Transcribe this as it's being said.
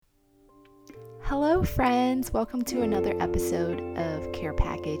Hello, friends. Welcome to another episode of Care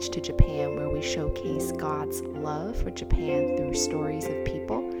Package to Japan, where we showcase God's love for Japan through stories of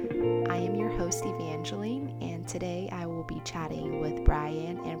people. I am your host, Evangeline, and today I will be chatting with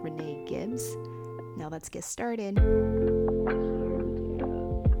Brian and Renee Gibbs. Now let's get started.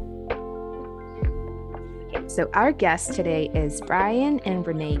 So our guest today is Brian and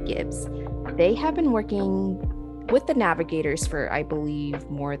Renee Gibbs. They have been working with the Navigators for, I believe,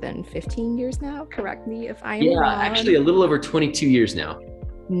 more than 15 years now. Correct me if I'm wrong. Yeah, actually a little over 22 years now.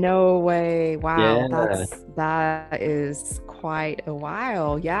 No way. Wow. Yeah. That is quite a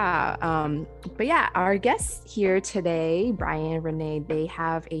while. Yeah. But yeah, our guests here today, Brian and Renee, they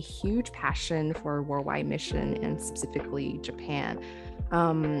have a huge passion for worldwide mission and specifically Japan.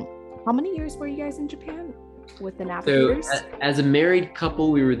 How many years were you guys in Japan with the Navigators? So as a married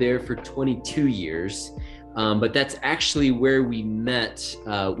couple, we were there for 22 years. But that's actually where we met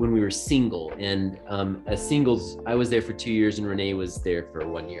when we were single. And as singles, I was there for 2 years and Renee was there for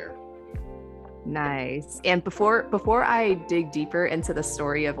 1 year. Nice. And before I dig deeper into the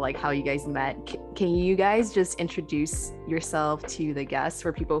story of like how you guys met, can you guys just introduce yourself to the guests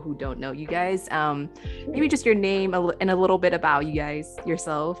for people who don't know you guys? Maybe just your name and a little bit about you guys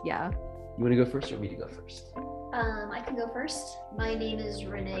yourself. Yeah. You want to go first or me to go first? I can go first. My name is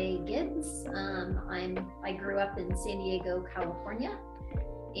Renee Gibbs. I grew up in San Diego, California,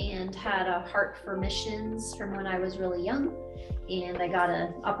 and had a heart for missions from when I was really young. And I got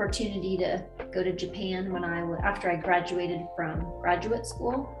an opportunity to go to Japan after I graduated from graduate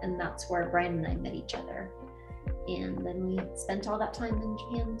school, and that's where Brian and I met each other. And then we spent all that time in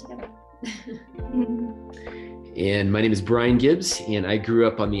Japan together. And my name is Brian Gibbs, and I grew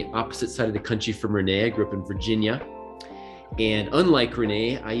up on the opposite side of the country from Renee. I grew up in Virginia. And unlike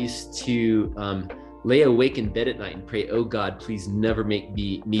Renee, I used to lay awake in bed at night and pray, "Oh God, please never make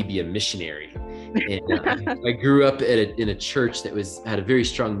me be a missionary." And I grew up in a church that had a very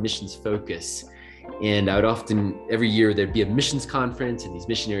strong missions focus. And I would often, every year, there'd be a missions conference, and these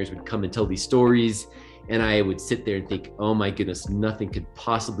missionaries would come and tell these stories. And I would sit there and think, oh my goodness, nothing could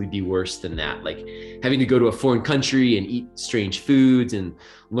possibly be worse than that. Like having to go to a foreign country and eat strange foods and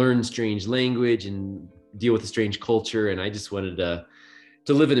learn strange language and deal with a strange culture. And I just wanted to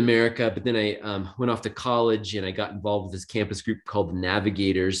live in America. But then I went off to college and I got involved with this campus group called the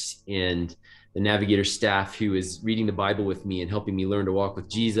Navigators. And the Navigator staff who is reading the Bible with me and helping me learn to walk with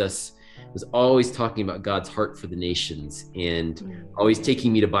Jesus was always talking about God's heart for the nations and always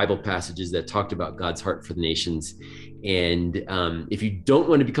taking me to Bible passages that talked about God's heart for the nations. And if you don't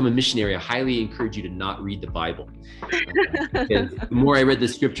want to become a missionary, I highly encourage you to not read the Bible. Because the more I read the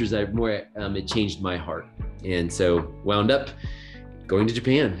scriptures, the more it changed my heart. And so wound up going to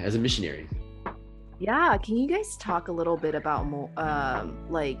Japan as a missionary. Yeah, can you guys talk a little bit about more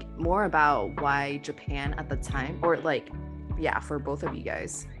about why Japan at the time, or for both of you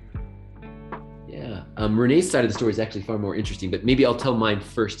guys? Yeah, Renee's side of the story is actually far more interesting, but maybe I'll tell mine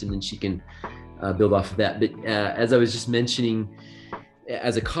first and then she can build off of that. But as I was just mentioning,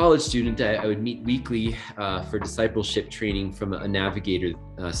 as a college student, I would meet weekly for discipleship training from a Navigator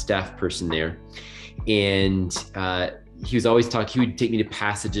staff person there. And he was always he would take me to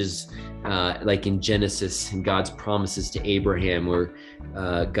passages like in Genesis and God's promises to Abraham, where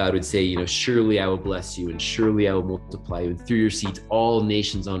God would say, surely I will bless you and surely I will multiply you, and through your seeds, all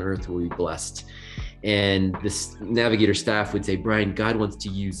nations on earth will be blessed. And this Navigator staff would say, Brian, God wants to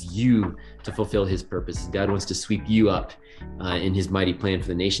use you to fulfill his purpose. God wants to sweep you up in his mighty plan for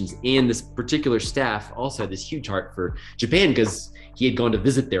the nations. And this particular staff also had this huge heart for Japan because he had gone to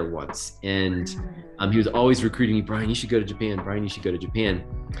visit there once. And he was always recruiting me, Brian, you should go to Japan. Brian, you should go to Japan.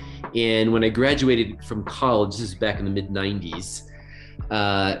 And when I graduated from college, this is back in the mid 90s,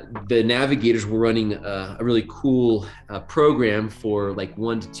 the Navigators were running a really cool program for like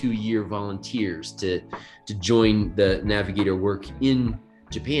 1 to 2 year volunteers to join the Navigator work in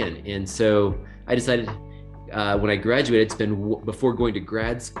Japan. And so I decided when I graduated, before going to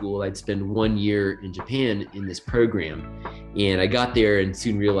grad school, I'd spend 1 year in Japan in this program. And I got there and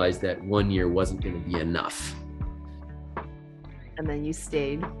soon realized that 1 year wasn't going to be enough. And then you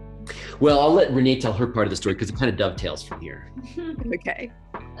stayed. Well, I'll let Renee tell her part of the story because it kind of dovetails from here. Okay.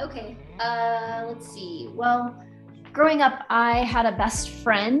 Let's see. Well, growing up, I had a best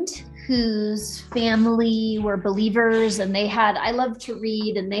friend whose family were believers, and I loved to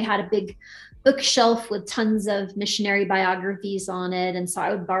read, and they had a big bookshelf with tons of missionary biographies on it. And so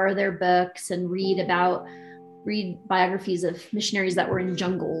I would borrow their books and read biographies of missionaries that were in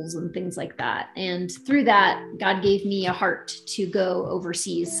jungles and things like that. And through that, God gave me a heart to go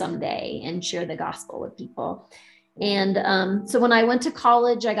overseas someday and share the gospel with people. And so when I went to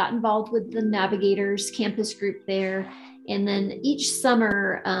college, I got involved with the Navigators campus group there. And then each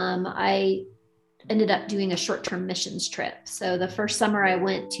summer, I ended up doing a short-term missions trip. So the first summer I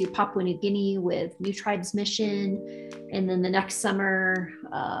went to Papua New Guinea with New Tribes Mission. And then the next summer,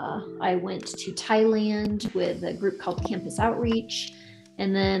 I went to Thailand with a group called Campus Outreach.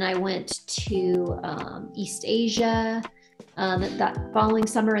 And then I went to East Asia that following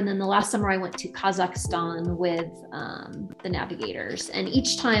summer. And then the last summer I went to Kazakhstan with the Navigators. And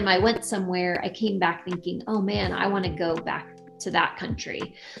each time I went somewhere, I came back thinking, oh man, I want to go back to that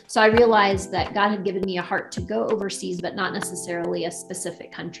country. So I realized that God had given me a heart to go overseas, but not necessarily a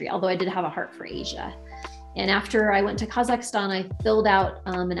specific country, although I did have a heart for Asia. And after I went to Kazakhstan, I filled out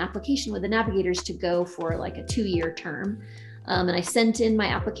an application with the Navigators to go for like a 2-year term. And I sent in my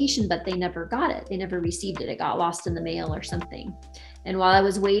application, but they never got it. They never received it. It got lost in the mail or something. And while I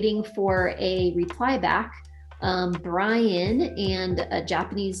was waiting for a reply back, Brian and a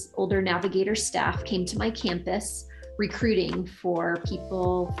Japanese older Navigator staff came to my campus recruiting for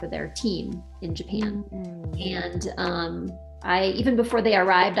people for their team in Japan. And even before they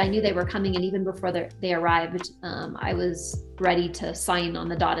arrived, I knew they were coming. And even before they arrived, I was ready to sign on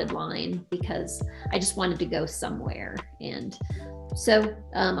the dotted line because I just wanted to go somewhere. And so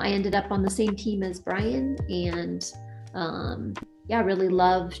I ended up on the same team as Brian, and really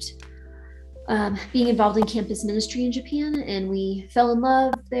loved being involved in campus ministry in Japan. And we fell in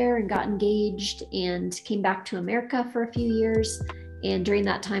love there and got engaged and came back to America for a few years. And during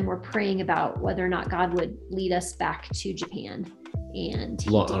that time, we're praying about whether or not God would lead us back to Japan. And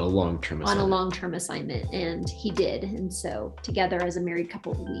on a long-term assignment. And he did. And so together as a married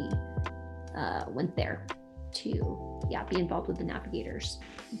couple, we went there to be involved with the Navigators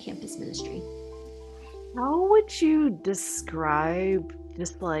in campus ministry. How would you describe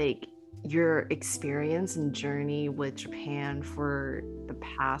just like your experience and journey with Japan for the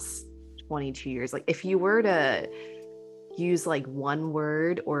past 22 years? Like if you were to use like one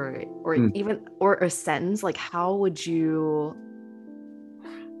word or even a sentence, like how would you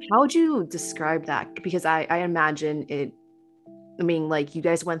describe that? Because I imagine it, I mean, like you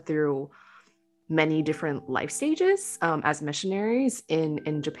guys went through many different life stages as missionaries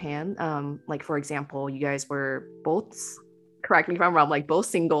in Japan. Like for example, you guys were both, correct me if I'm wrong, like both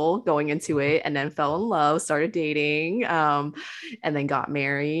single going into it, and then fell in love, started dating, and then got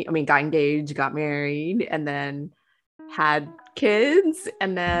engaged, got married, and then had kids,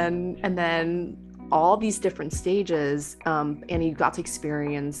 and then all these different stages, and you got to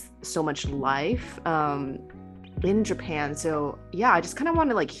experience so much life in Japan. So yeah, I just kind of want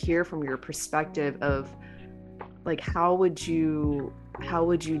to like hear from your perspective of like how would you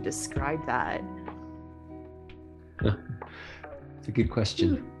describe that? It's a good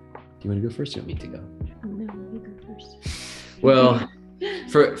question. Do you want to go first or want me to go? No, you go first. Well,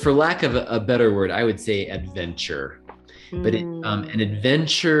 for lack of a better word, I would say adventure. But an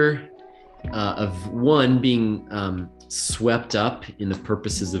adventure of one being swept up in the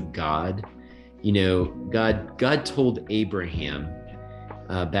purposes of God. You know, God told Abraham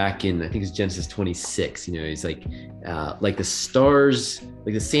back in, I think it's Genesis 26, you know, he's like the stars,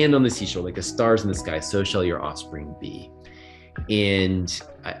 like the sand on the seashore, like the stars in the sky, so shall your offspring be. And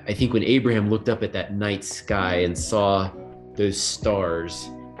I think when Abraham looked up at that night sky and saw those stars,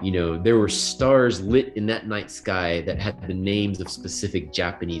 you know, there were stars lit in that night sky that had the names of specific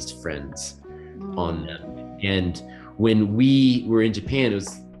Japanese friends on them. And when we were in Japan,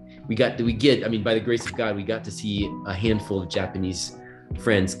 by the grace of God, we got to see a handful of Japanese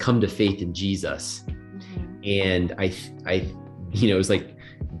friends come to faith in Jesus. And I it was like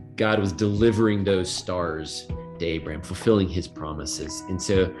God was delivering those stars to Abraham, fulfilling his promises. And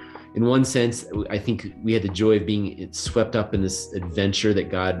so in one sense, I think we had the joy of being swept up in this adventure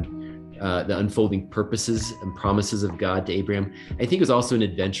that God, the unfolding purposes and promises of God to Abraham. I think it was also an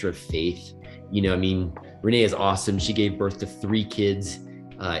adventure of faith. You know, I mean, Renee is awesome. She gave birth to 3 kids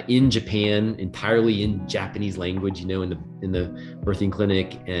in Japan, entirely in Japanese language, you know, in the birthing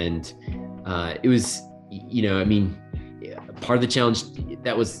clinic. And it was, you know, I mean, part of the challenge,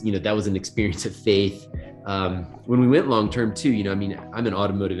 that was an experience of faith. When we went long-term too, you know, I mean, I'm an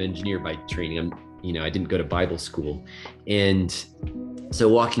automotive engineer by training. I didn't go to Bible school. And so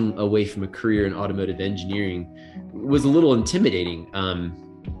walking away from a career in automotive engineering was a little intimidating.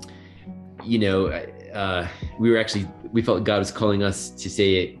 We felt God was calling us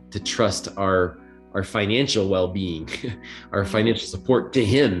to trust our financial well-being, our financial support to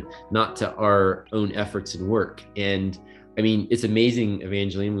him, not to our own efforts and work. And I mean, it's amazing,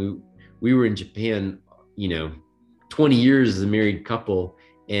 Evangeline. We were in Japan, 20 years as a married couple,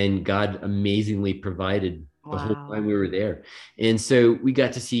 and God amazingly provided the whole time Wow. we were there. And so we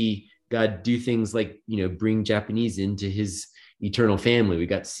got to see God do things like, bring Japanese into his eternal family. We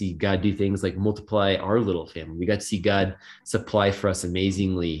got to see God do things like multiply our little family. We got to see God supply for us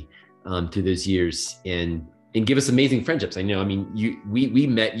amazingly through those years and give us amazing friendships. I know, I mean, we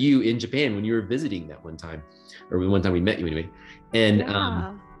met you in Japan when you were visiting that one time, or one time we met you anyway. And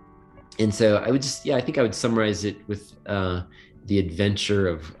Yeah. and so I would just, I think I would summarize it with the adventure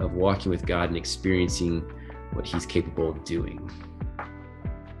of walking with God and experiencing what he's capable of doing.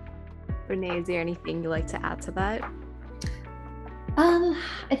 Renee, is there anything you'd like to add to that?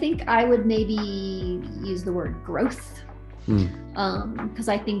 I think I would maybe use the word growth. Because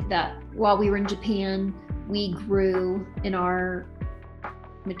I think that while we were in Japan, we grew in our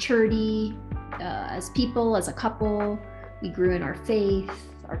maturity as people, as a couple. We grew in our faith.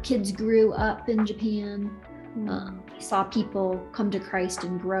 Our kids grew up in Japan. We saw people come to Christ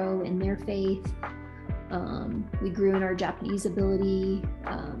and grow in their faith. We grew in our Japanese ability,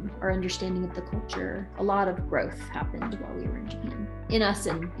 our understanding of the culture. A lot of growth happened while we were in Japan, in us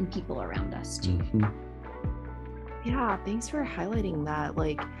and in people around us too. Mm-hmm. Yeah, thanks for highlighting that.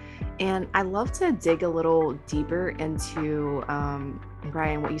 And I love to dig a little deeper into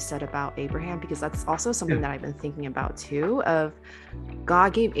Brian, what you said about Abraham, because that's also something that I've been thinking about too. Of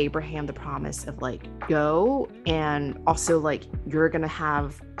God gave Abraham the promise of go, and also you're gonna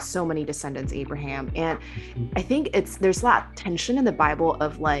have so many descendants, Abraham. And I think there's that tension in the Bible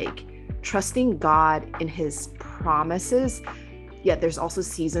of trusting God in His promises. Yet there's also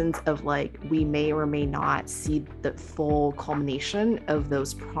seasons of we may or may not see the full culmination of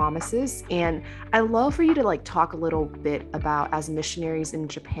those promises. And I love for you to talk a little bit about, as missionaries in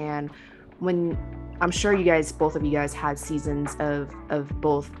Japan, when I'm sure both of you guys had seasons of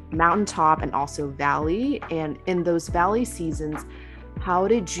both mountaintop and also valley. And in those valley seasons, how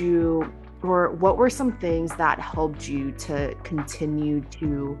did you, or what were some things that helped you to continue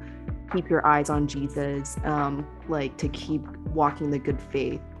to keep your eyes on Jesus, to keep walking the good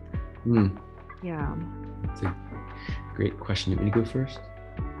faith? Yeah. That's a great question. You want me to go first?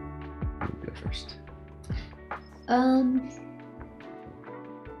 Let me go first.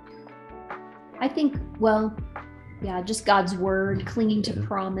 I think, just God's word, clinging to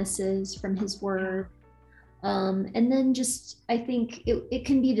promises from his word. And then I think it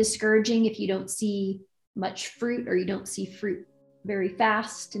can be discouraging if you don't see much fruit, or you don't see fruit very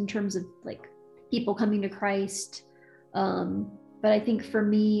fast in terms of people coming to Christ. But I think for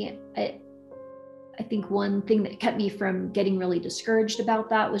me, I think one thing that kept me from getting really discouraged about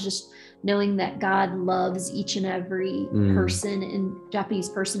that was just knowing that God loves each and every Japanese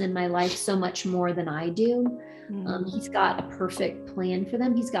person in my life so much more than I do. He's got a perfect plan for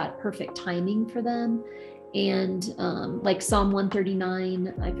them. He's got perfect timing for them. And Psalm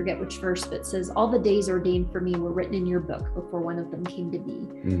 139, I forget which verse, but it says, all the days ordained for me were written in your book before one of them came to be.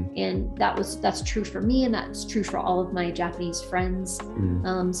 And that's true for me, and that's true for all of my Japanese friends.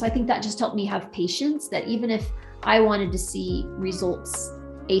 So I think that just helped me have patience, that even if I wanted to see results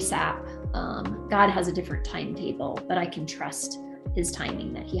ASAP, God has a different timetable, but I can trust his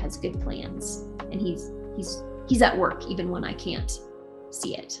timing, that he has good plans, and he's at work even when I can't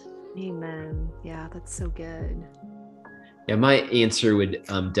see it. Amen. Yeah, that's so good. Yeah, my answer would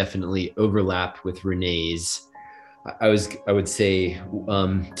definitely overlap with Renee's. I would say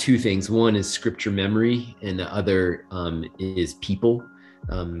two things. One is scripture memory, and the other is people.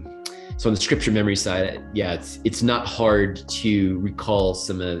 So on the scripture memory side, it's not hard to recall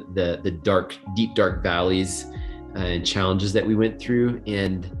some of the deep dark valleys and challenges that we went through.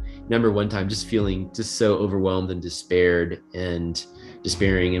 And remember one time just feeling just so overwhelmed and despairing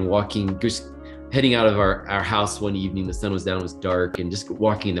and walking, just heading out of our house one evening. The sun was down, it was dark, and just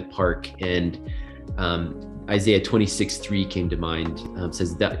walking in the park. And Isaiah 26:3 came to mind.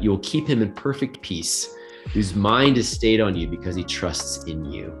 Says that you will keep him in perfect peace, whose mind is stayed on you because he trusts in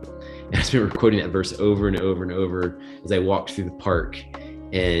you. And I just remember quoting that verse over and over and over as I walked through the park,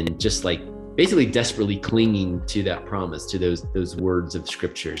 and just basically desperately clinging to that promise, to those words of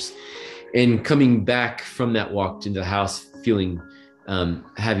scriptures. And coming back from that walk into the house,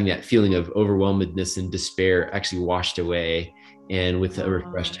 having that feeling of overwhelmedness and despair actually washed away, and with a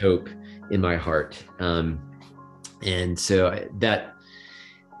refreshed hope in my heart. And so that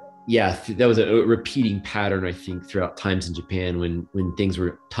was a repeating pattern, I think, throughout times in Japan when things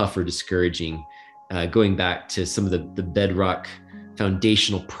were tough or discouraging, going back to some of the bedrock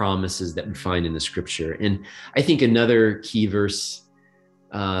foundational promises that we find in the scripture. And I think another key verse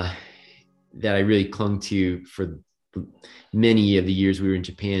that I really clung to for many of the years we were in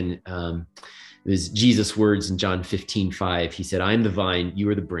Japan was Jesus' words in John 15:5. He said, I am the vine, you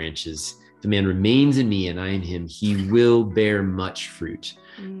are the branches. if a man remains in me and I in him, he will bear much fruit.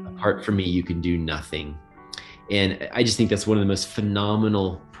 Apart from me, you can do nothing. And I just think that's one of the most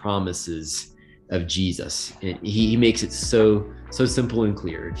phenomenal promises of Jesus. And he makes it so simple and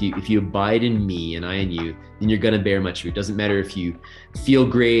clear. If you abide in me and I in you, then you're going to bear much fruit. It doesn't matter if you feel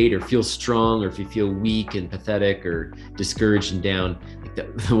great or feel strong, or if you feel weak and pathetic or discouraged and down. Like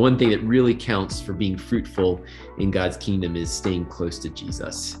the one thing that really counts for being fruitful in God's kingdom is staying close to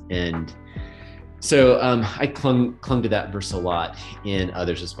Jesus. And so I clung to that verse a lot, and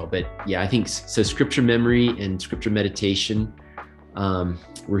others as well. But yeah, I think so. Scripture memory and scripture meditation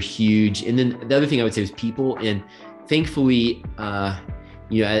were huge. And then the other thing I would say was people. And thankfully, part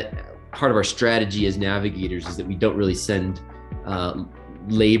of our strategy as navigators is that we don't really send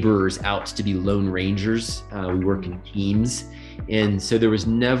laborers out to be lone rangers. We work in teams. And so there was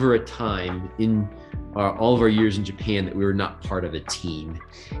never a time in all of our years in Japan that we were not part of a team.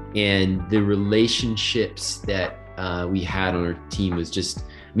 And the relationships that we had on our team was just,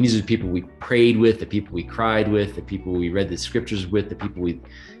 these are the people we prayed with, the people we cried with, the people we read the scriptures with, the people we,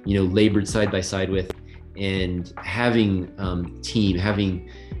 labored side by side with. And having having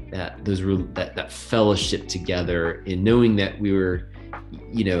that fellowship together, and knowing that we were,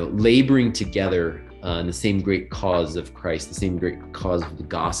 laboring together in the same great cause of Christ, the same great cause of the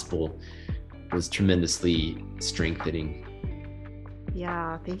gospel, was tremendously strengthening.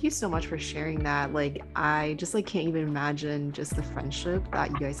 Yeah, thank you so much for sharing that. Like, I just can't even imagine just the friendship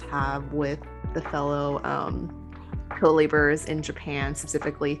that you guys have with the fellow co-laborers in Japan,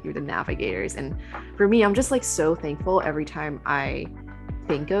 specifically through the navigators. And for me, I'm just so thankful every time I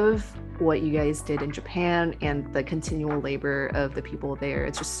think of what you guys did in Japan and the continual labor of the people there.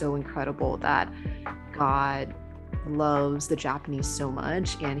 It's just so incredible that God loves the Japanese so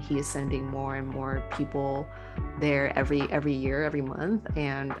much, and he is sending more and more people there every year, every month.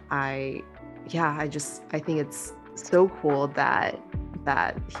 And I think it's so cool that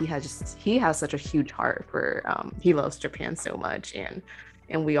he has such a huge heart for he loves Japan so much,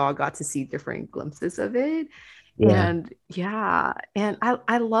 and we all got to see different glimpses of it. And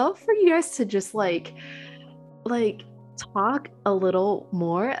I love for you guys to just talk a little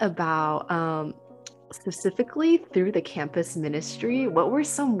more about specifically through the campus ministry. What were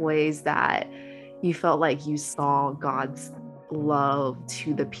some ways that you felt like you saw God's love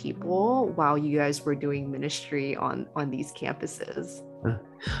to the people while you guys were doing ministry on these campuses?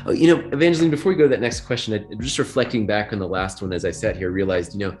 Evangeline, before we go to that next question, just reflecting back on the last one, as I sat here,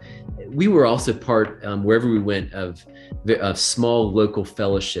 realized, we were also part, wherever we went, of small local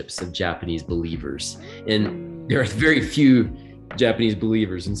fellowships of Japanese believers. And there are very few Japanese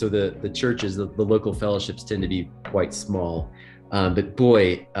believers. And so the churches, the local fellowships tend to be quite small. But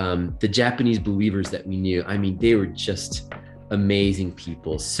boy, the Japanese believers that we knew, they were just amazing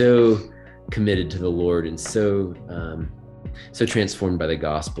people, so committed to the Lord and so transformed by the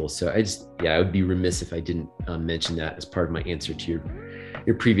gospel. So I would be remiss if I didn't mention that as part of my answer to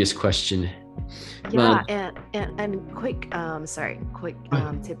your previous question. And quick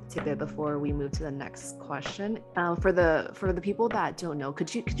tidbit before we move to the next question. For the people that don't know,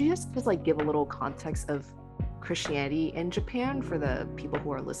 could you just give a little context of Christianity in Japan for the people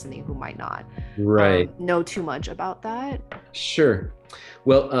who are listening who might not know too much about that? Sure.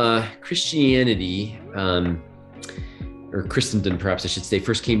 Well, Christianity, or Christendom, perhaps I should say,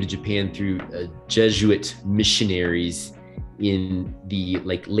 first came to Japan through Jesuit missionaries in the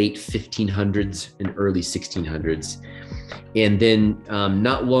late 1500s and early 1600s. And then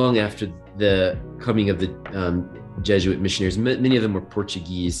not long after the coming of the Jesuit missionaries, many of them were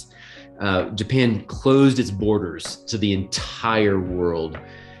Portuguese, Japan closed its borders to the entire world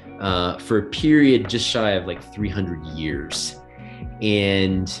for a period just shy of 300 years.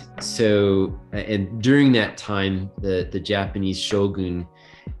 And so, and during that time, the Japanese shogun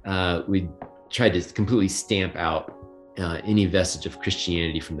would try to completely stamp out any vestige of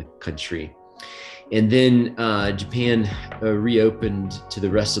Christianity from the country. And then Japan reopened to the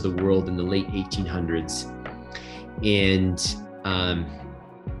rest of the world in the late 1800s. And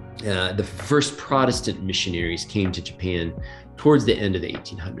the first Protestant missionaries came to Japan towards the end of the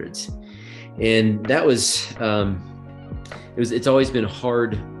 1800s. And that was, it's always been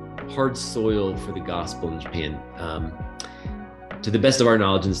hard soil for the gospel in Japan. To the best of our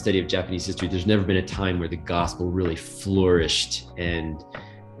knowledge in the study of Japanese history, there's never been a time where the gospel really flourished and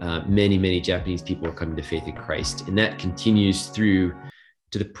many Japanese people are coming to faith in Christ. And that continues through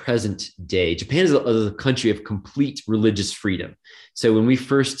to the present day. Japan is a country of complete religious freedom. So when we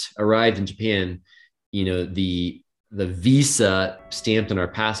first arrived in Japan, the visa stamped on our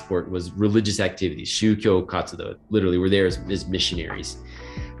passport was religious activities, shūkyō katsudo. Literally, we're there as missionaries.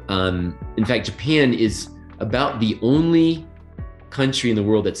 In fact, Japan is about the only country in the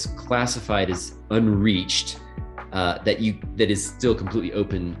world that's classified as unreached, that is still completely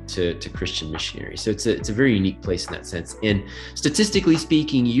open to Christian missionaries. So it's a very unique place in that sense. And statistically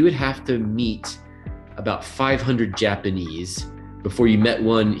speaking, you would have to meet about 500 Japanese before you met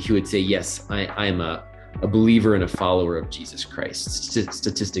one who would say, yes, I am a believer and a follower of Jesus Christ,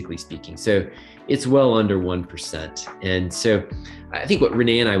 statistically speaking. So it's well under 1%. And so I think what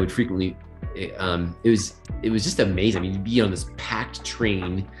Renee and I would frequently, it was just amazing. I mean, you'd be on this packed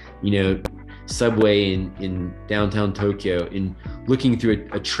train, subway in downtown Tokyo, and looking through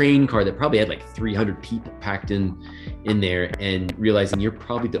a train car that probably had like 300 people packed in there, and realizing you're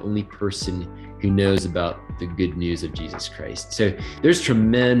probably the only person who knows about the good news of Jesus Christ. So there's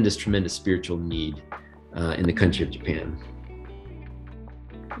tremendous spiritual need in the country of Japan.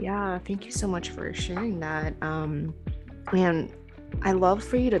 Yeah, thank you so much for sharing that. And I love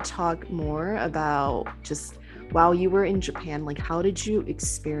for you to talk more about just while you were in Japan, like how did you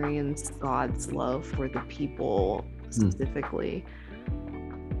experience God's love for the people specifically?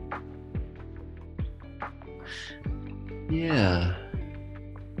 Yeah.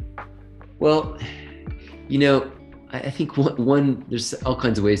 Well, I think one there's all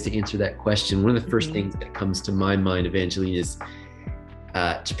kinds of ways to answer that question. One of the first things that comes to my mind, Evangeline, is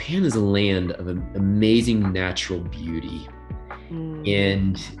Japan is a land of amazing natural beauty.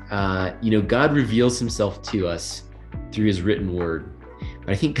 And, God reveals himself to us through his written word.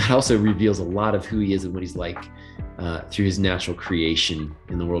 But I think God also reveals a lot of who he is and what he's like through his natural creation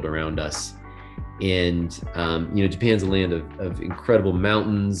in the world around us. And, Japan's a land of incredible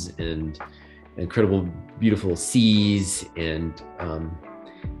mountains and incredible, beautiful seas and,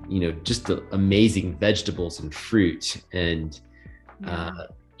 just the amazing vegetables and fruit and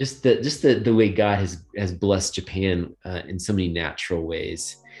just the way God has blessed Japan in so many natural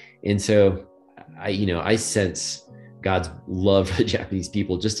ways. And so I sense God's love for the Japanese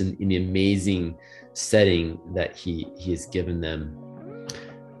people just in the amazing setting that he has given them.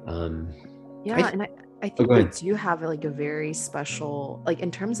 And I think that you have like a very special, like in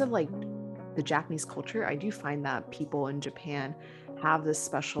terms of like the Japanese culture, I do find that people in Japan have this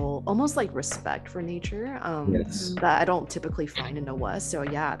special, almost like respect for nature that I don't typically find in the West. So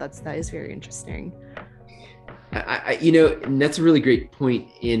yeah, that is very interesting. And that's a really great point.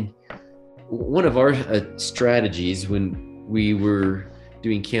 In one of our strategies when we were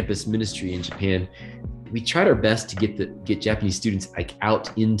doing campus ministry in Japan, we tried our best to get Japanese students like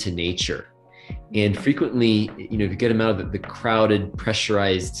out into nature. And frequently, if you get them out of the crowded,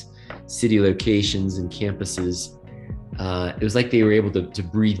 pressurized city locations and campuses, it was like they were able to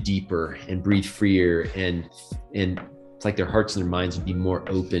breathe deeper and breathe freer, and it's like their hearts and their minds would be more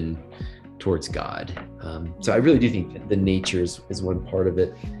open towards God. So I really do think that the nature is one part of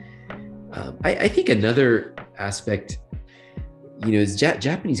it. I think another aspect, is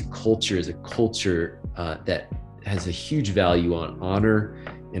Japanese culture is a culture that has a huge value on honor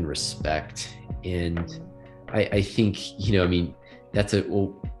and respect. And I think, that's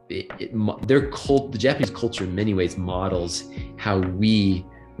the Japanese culture in many ways models how we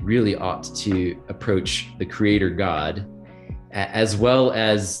really ought to approach the Creator God, as well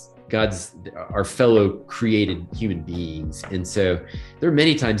as our fellow created human beings. And so there are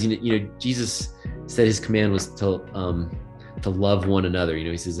many times, Jesus said his command was to love one another.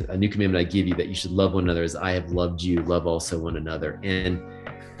 He says, a new commandment I give you, that you should love one another as I have loved you, love also one another. And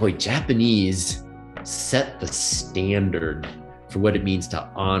boy, Japanese set the standard for what it means to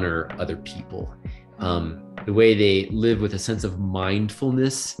honor other people. The way they live with a sense of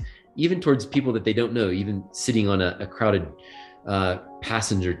mindfulness, even towards people that they don't know, even sitting on a crowded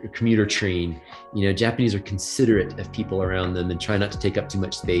passenger commuter train. Japanese are considerate of people around them and try not to take up too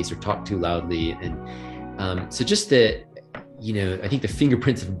much space or talk too loudly. And so just I think the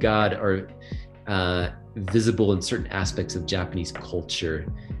fingerprints of God are visible in certain aspects of Japanese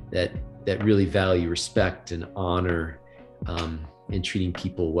culture that really value respect and honor and treating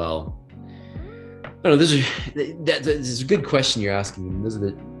people well. I don't know, this is a good question you're asking, and those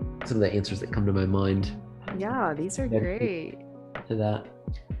are some of the answers that come to my mind. Yeah, these are great. To that.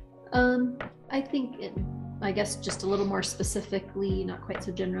 I think, I guess just a little more specifically, not quite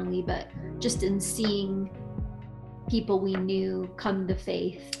so generally, but just in seeing people we knew come to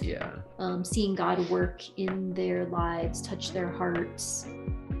faith, seeing God work in their lives, touch their hearts,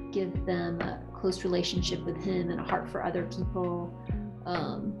 give them a close relationship with him and a heart for other people.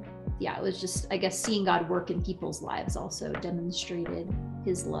 It was just, I guess, seeing God work in people's lives also demonstrated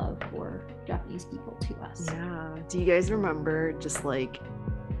his love for Japanese people to us. Yeah. Do you guys remember just like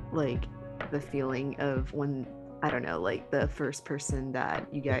the feeling of when I don't know, like the first person that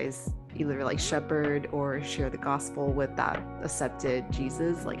you guys either like shepherd or share the gospel with that accepted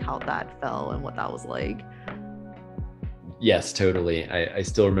Jesus, like how that felt and what that was like? Yes, totally. I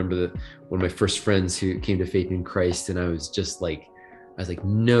still remember one of my first friends who came to faith in Christ, and I was like,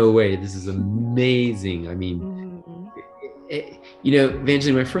 no way, this is amazing. I mean,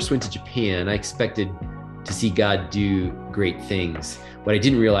 Evangeline, when I first went to Japan, I expected to see God do great things. What I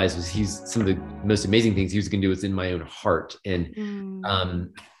didn't realize was some of the most amazing things he was going to do was in my own heart. And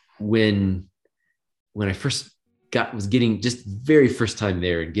when I first was getting just very first time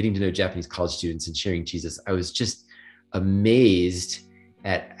there and getting to know Japanese college students and sharing Jesus, I was just amazed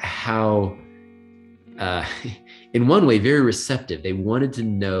at how, in one way, very receptive. They wanted to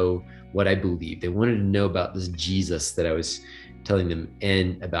know what I believed. They wanted to know about this Jesus that I was telling them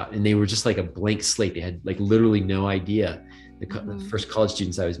and they were just like a blank slate. They had like literally no idea. The first college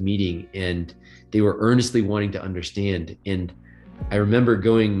students I was meeting, and they were earnestly wanting to understand. And I remember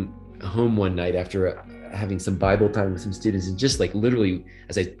going home one night after having some Bible time with some students, and just like literally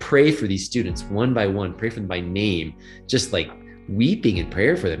as I pray for these students one by one, pray for them by name, just like weeping in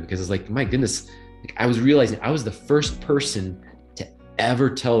prayer for them, because it's like, my goodness, like I was realizing I was the first person to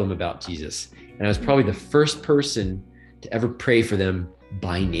ever tell them about Jesus. And I was probably the first person to ever pray for them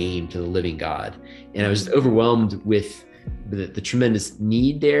by name to the living God. And I was overwhelmed with the tremendous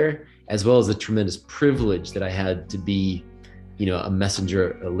need there, as well as the tremendous privilege that I had to be, a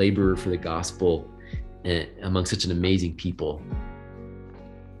messenger, a laborer for the gospel among such an amazing people.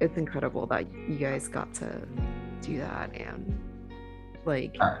 It's incredible that you guys got to do that. And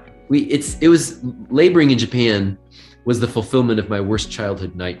like it was laboring in Japan was the fulfillment of my worst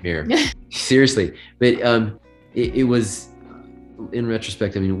childhood nightmare. Seriously. But it was, in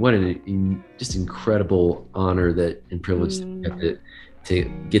retrospect, I mean, what an just incredible honor and privilege to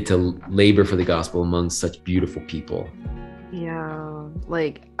get to labor for the gospel among such beautiful people. Yeah,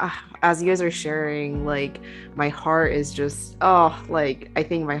 like as you guys are sharing, like my heart is just I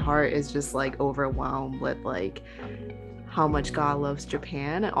think my heart is just like overwhelmed with like how much God loves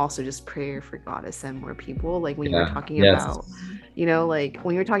Japan, and also just prayer for God to send more people. Like when you were talking about, like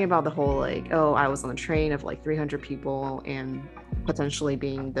when you were talking about the whole like, I was on a train of like 300 people and potentially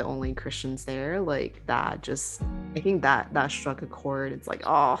being the only Christians there, like that just, I think that struck a chord. It's like,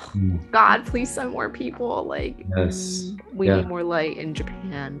 God, please send more people. Like we need more light in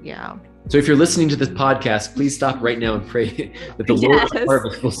Japan. Yeah. So if you're listening to this podcast, please stop right now and pray that the Lord of the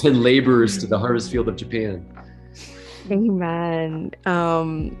harvest will send laborers to the harvest field of Japan. Amen.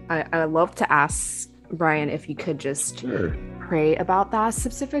 I love to ask Brian if you could just pray about that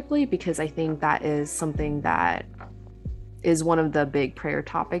specifically, because I think that is something that is one of the big prayer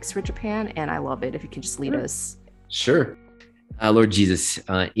topics for Japan, and I love it if you could just lead us. Sure. Lord Jesus,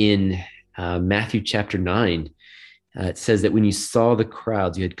 in Matthew chapter 9, it says that when you saw the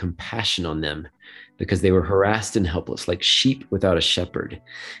crowds, you had compassion on them because they were harassed and helpless, like sheep without a shepherd.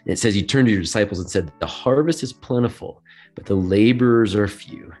 And it says you turned to your disciples and said, the harvest is plentiful, but the laborers are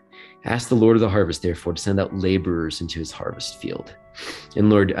few. Ask the Lord of the harvest, therefore, to send out laborers into his harvest field.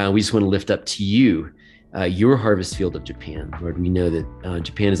 And Lord, we just want to lift up to you your harvest field of Japan. Lord, we know that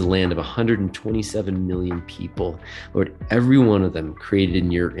Japan is a land of 127 million people. Lord, every one of them created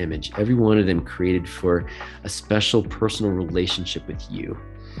in your image, every one of them created for a special personal relationship with you.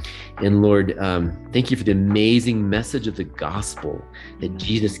 And Lord, thank you for the amazing message of the gospel that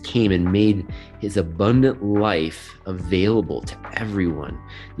Jesus came and made his abundant life available to everyone.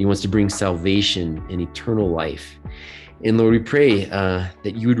 He wants to bring salvation and eternal life. And Lord, we pray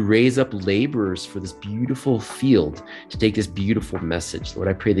that you would raise up laborers for this beautiful field to take this beautiful message. Lord,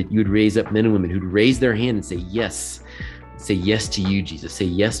 I pray that you would raise up men and women who'd raise their hand and say yes. Say yes to you, Jesus. Say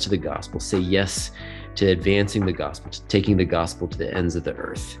yes to the gospel. Say yes to advancing the gospel, to taking the gospel to the ends of the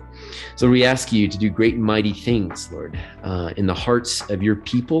earth. So we ask you to do great and mighty things, Lord, in the hearts of your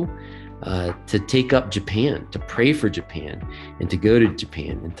people, to take up Japan, to pray for Japan, and to go to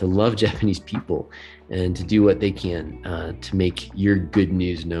Japan, and to love Japanese people, and to do what they can to make your good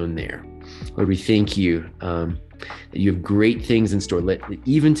news known there. Lord, we thank you that you have great things in store. Let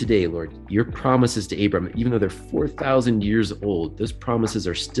even today, Lord, your promises to Abraham, even though they're 4,000 years old, those promises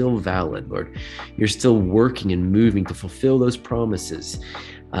are still valid, Lord. You're still working and moving to fulfill those promises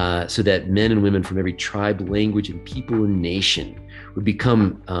so that men and women from every tribe, language, and people and nation would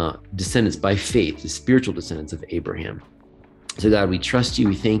become descendants by faith, the spiritual descendants of Abraham. So God, we trust you,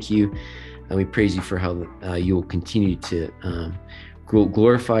 we thank you, and we praise you for how you will continue to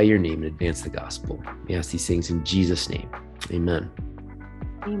glorify your name and advance the gospel. We ask these things in Jesus' name. Amen.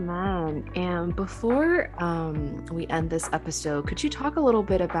 Amen. And before we end this episode, could you talk a little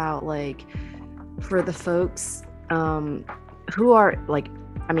bit about, like, for the folks who are like,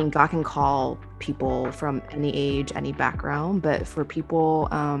 I mean, God can call people from any age, any background, but for people,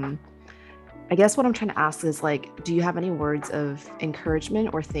 I guess what I'm trying to ask is like, do you have any words of encouragement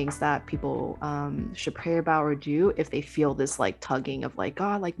or things that people should pray about or do if they feel this like tugging of like,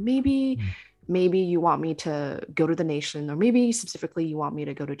 God, like maybe you want me to go to the nation, or maybe specifically you want me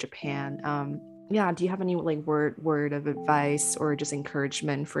to go to Japan. Yeah, do you have any like word of advice or just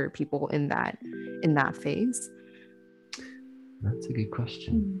encouragement for people in that phase? That's a good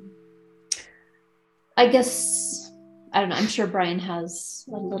question. I guess, I don't know, I'm sure Brian has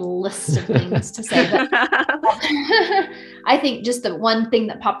a little list of things to say, but I think just the one thing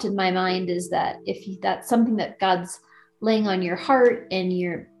that popped in my mind is that if that's something that God's laying on your heart and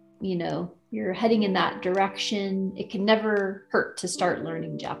you're heading in that direction, it can never hurt to start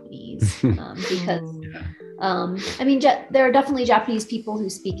learning Japanese, because I mean, there are definitely Japanese people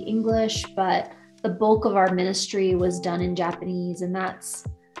who speak English, but the bulk of our ministry was done in Japanese, and that's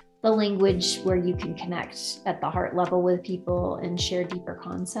the language where you can connect at the heart level with people and share deeper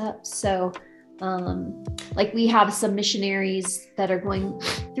concepts. So like we have some missionaries that are going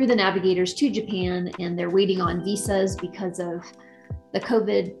through the navigators to Japan, and they're waiting on visas because of the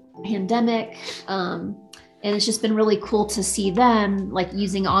COVID pandemic. And it's just been really cool to see them like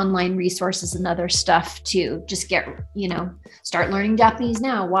using online resources and other stuff to just get, start learning Japanese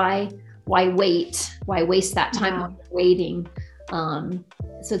now. Why wait? Why waste that time waiting?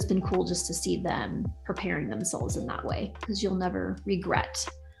 So it's been cool just to see them preparing themselves in that way, because you'll never regret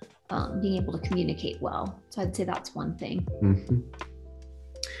being able to communicate well. So I'd say that's one thing. Mm-hmm.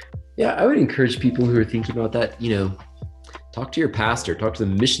 Yeah, I would encourage people who are thinking about that, talk to your pastor, talk to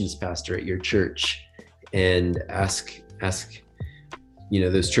the missions pastor at your church, and ask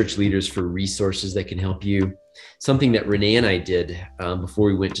those church leaders for resources that can help you. Something that Renee and I did before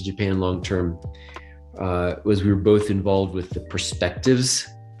we went to Japan long-term was we were both involved with the Perspectives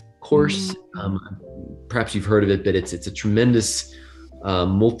course. Perhaps you've heard of it, but it's a tremendous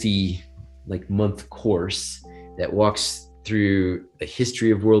month course that walks through the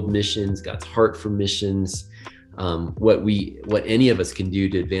history of world missions, God's heart for missions, what any of us can do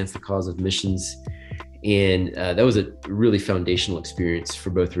to advance the cause of missions. And that was a really foundational experience for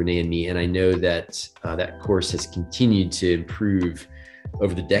both Renee and me. And I know that that course has continued to improve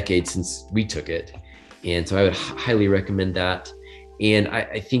over the decades since we took it. And so I would highly recommend that. And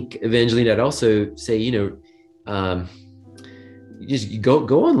I think, Evangeline, I'd also say, just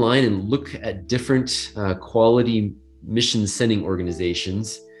go online and look at different quality mission sending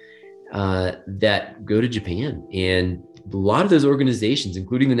organizations that go to Japan. And a lot of those organizations,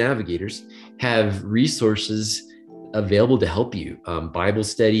 including the Navigators, have resources available to help you, Bible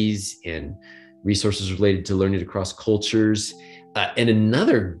studies and resources related to learning across cultures. And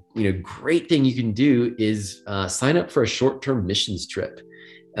another, great thing you can do is sign up for a short-term missions trip.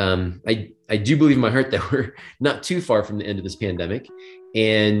 I do believe in my heart that we're not too far from the end of this pandemic.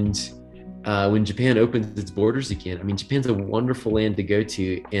 And when Japan opens its borders again, I mean, Japan's a wonderful land to go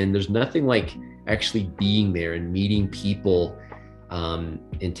to, and there's nothing like actually being there and meeting people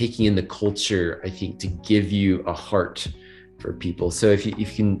and taking in the culture, I think, to give you a heart for people. So if you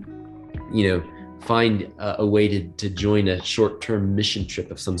can, find a way to join a short-term mission trip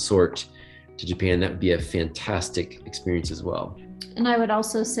of some sort to Japan, that would be a fantastic experience as well. And I would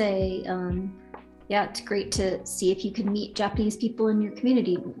also say, it's great to see if you can meet Japanese people in your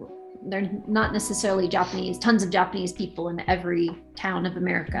community. They're not necessarily tons of Japanese people in every town of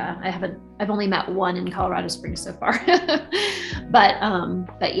America. I've only met one in Colorado Springs so far.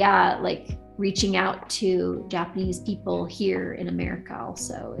 but yeah, like reaching out to Japanese people here in America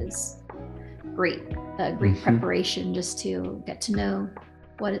also is great preparation, just to get to know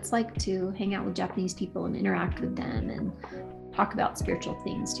what it's like to hang out with Japanese people and interact with them and talk about spiritual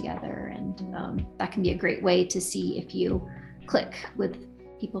things together. And that can be a great way to see if you click with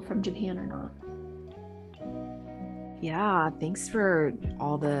people from Japan or not. Yeah, thanks for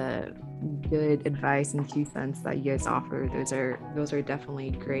all the good advice and 2 cents that you guys offer. Those are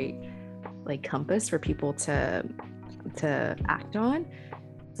definitely great like compass for people to act on.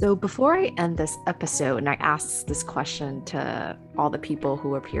 So before I end this episode, and I ask this question to all the people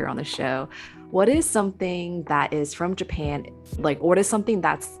who appear on the show, what is something that is from Japan, what is something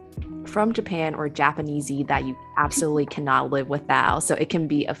that's from Japan or Japanesey that you absolutely cannot live without? So it can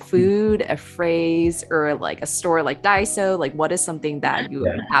be a food, a phrase, or like a store like Daiso. Like, what is something that you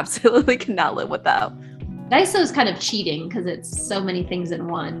absolutely cannot live without? Daiso is kind of cheating because it's so many things in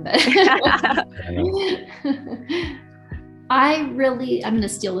one. But I'm going to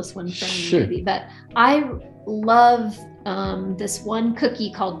steal this one from you, maybe, but I love this one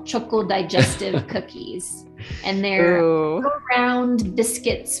cookie called Choco Digestive cookies. And they're Ooh. round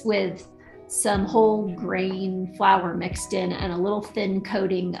biscuits with some whole grain flour mixed in and a little thin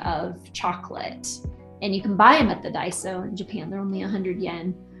coating of chocolate. And you can buy them at the Daiso in Japan. They're only 100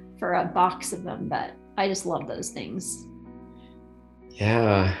 yen for a box of them, but I just love those things.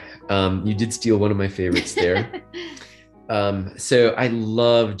 Yeah, you did steal one of my favorites there. So I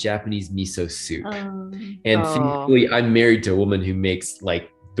love Japanese miso soup. And thankfully, I'm married to a woman who makes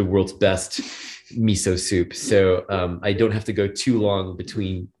like the world's best miso soup. So I don't have to go too long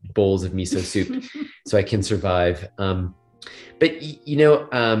between bowls of miso soup, so I can survive. But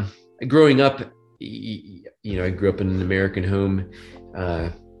growing up, I grew up in an American home,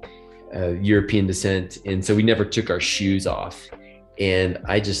 European descent, and so we never took our shoes off. And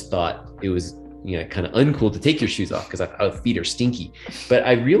I just thought it was kind of uncool to take your shoes off because our feet are stinky. But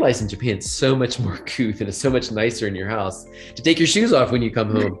I realized in Japan, it's so much more couth and it's so much nicer in your house to take your shoes off when you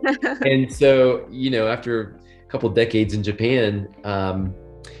come home. And so, after a couple of decades in Japan,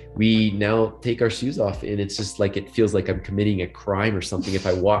 we now take our shoes off, and it's just like, it feels like I'm committing a crime or something if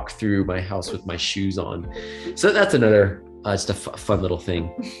I walk through my house with my shoes on. So that's another, just a fun little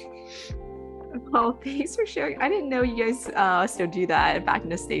thing. Oh, thanks for sharing. I didn't know you guys still do that back in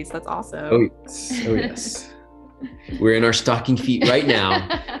the States. That's awesome. Oh, yes. We're in our stocking feet right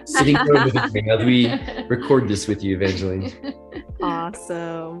now, sitting over the thing as we record this with you, Evangeline.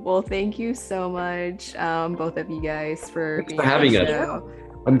 Awesome. Well, thank you so much, both of you guys, for Thanks for having us.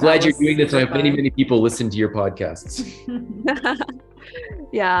 I'm glad you're doing this. I hope many people listen to your podcasts.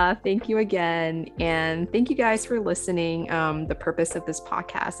 Yeah, thank you again. And thank you guys for listening. The purpose of this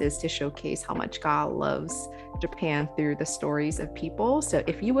podcast is to showcase how much God loves Japan through the stories of people. So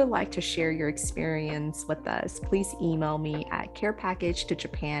if you would like to share your experience with us, please email me at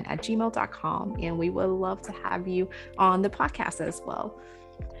carepackagetojapan@gmail.com, and we would love to have you on the podcast as well.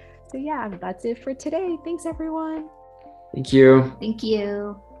 So yeah, that's it for today. Thanks, everyone. Thank you. Thank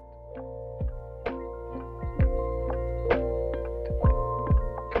you.